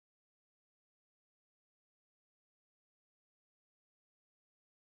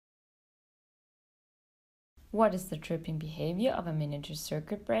What is the tripping behavior of a miniature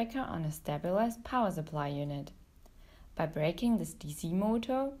circuit breaker on a stabilized power supply unit? By breaking this DC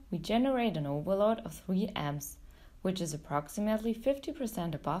motor, we generate an overload of 3 amps, which is approximately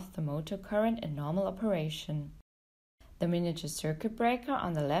 50% above the motor current in normal operation. The miniature circuit breaker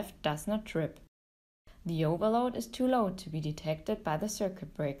on the left does not trip. The overload is too low to be detected by the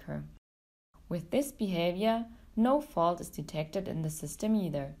circuit breaker. With this behavior, no fault is detected in the system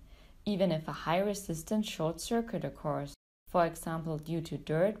either, even if a high resistance short circuit occurs, for example due to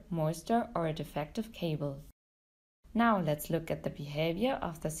dirt, moisture, or a defective cable. Now let's look at the behavior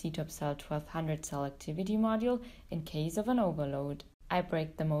of the SITOP SEL1200 selectivity module in case of an overload. I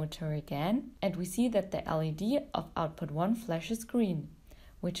break the motor again, and we see that the LED of output 1 flashes green,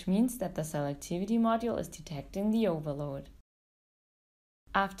 which means that the selectivity module is detecting the overload.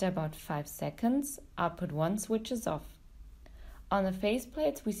 After about 5 seconds, output 1 switches off. On the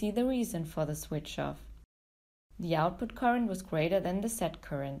faceplates we see the reason for the switch off. The output current was greater than the set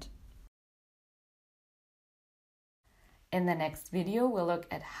current. In the next video we'll look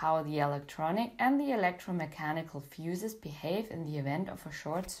at how the electronic and the electromechanical fuses behave in the event of a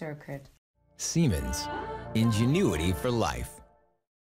short circuit. Siemens. Ingenuity for life.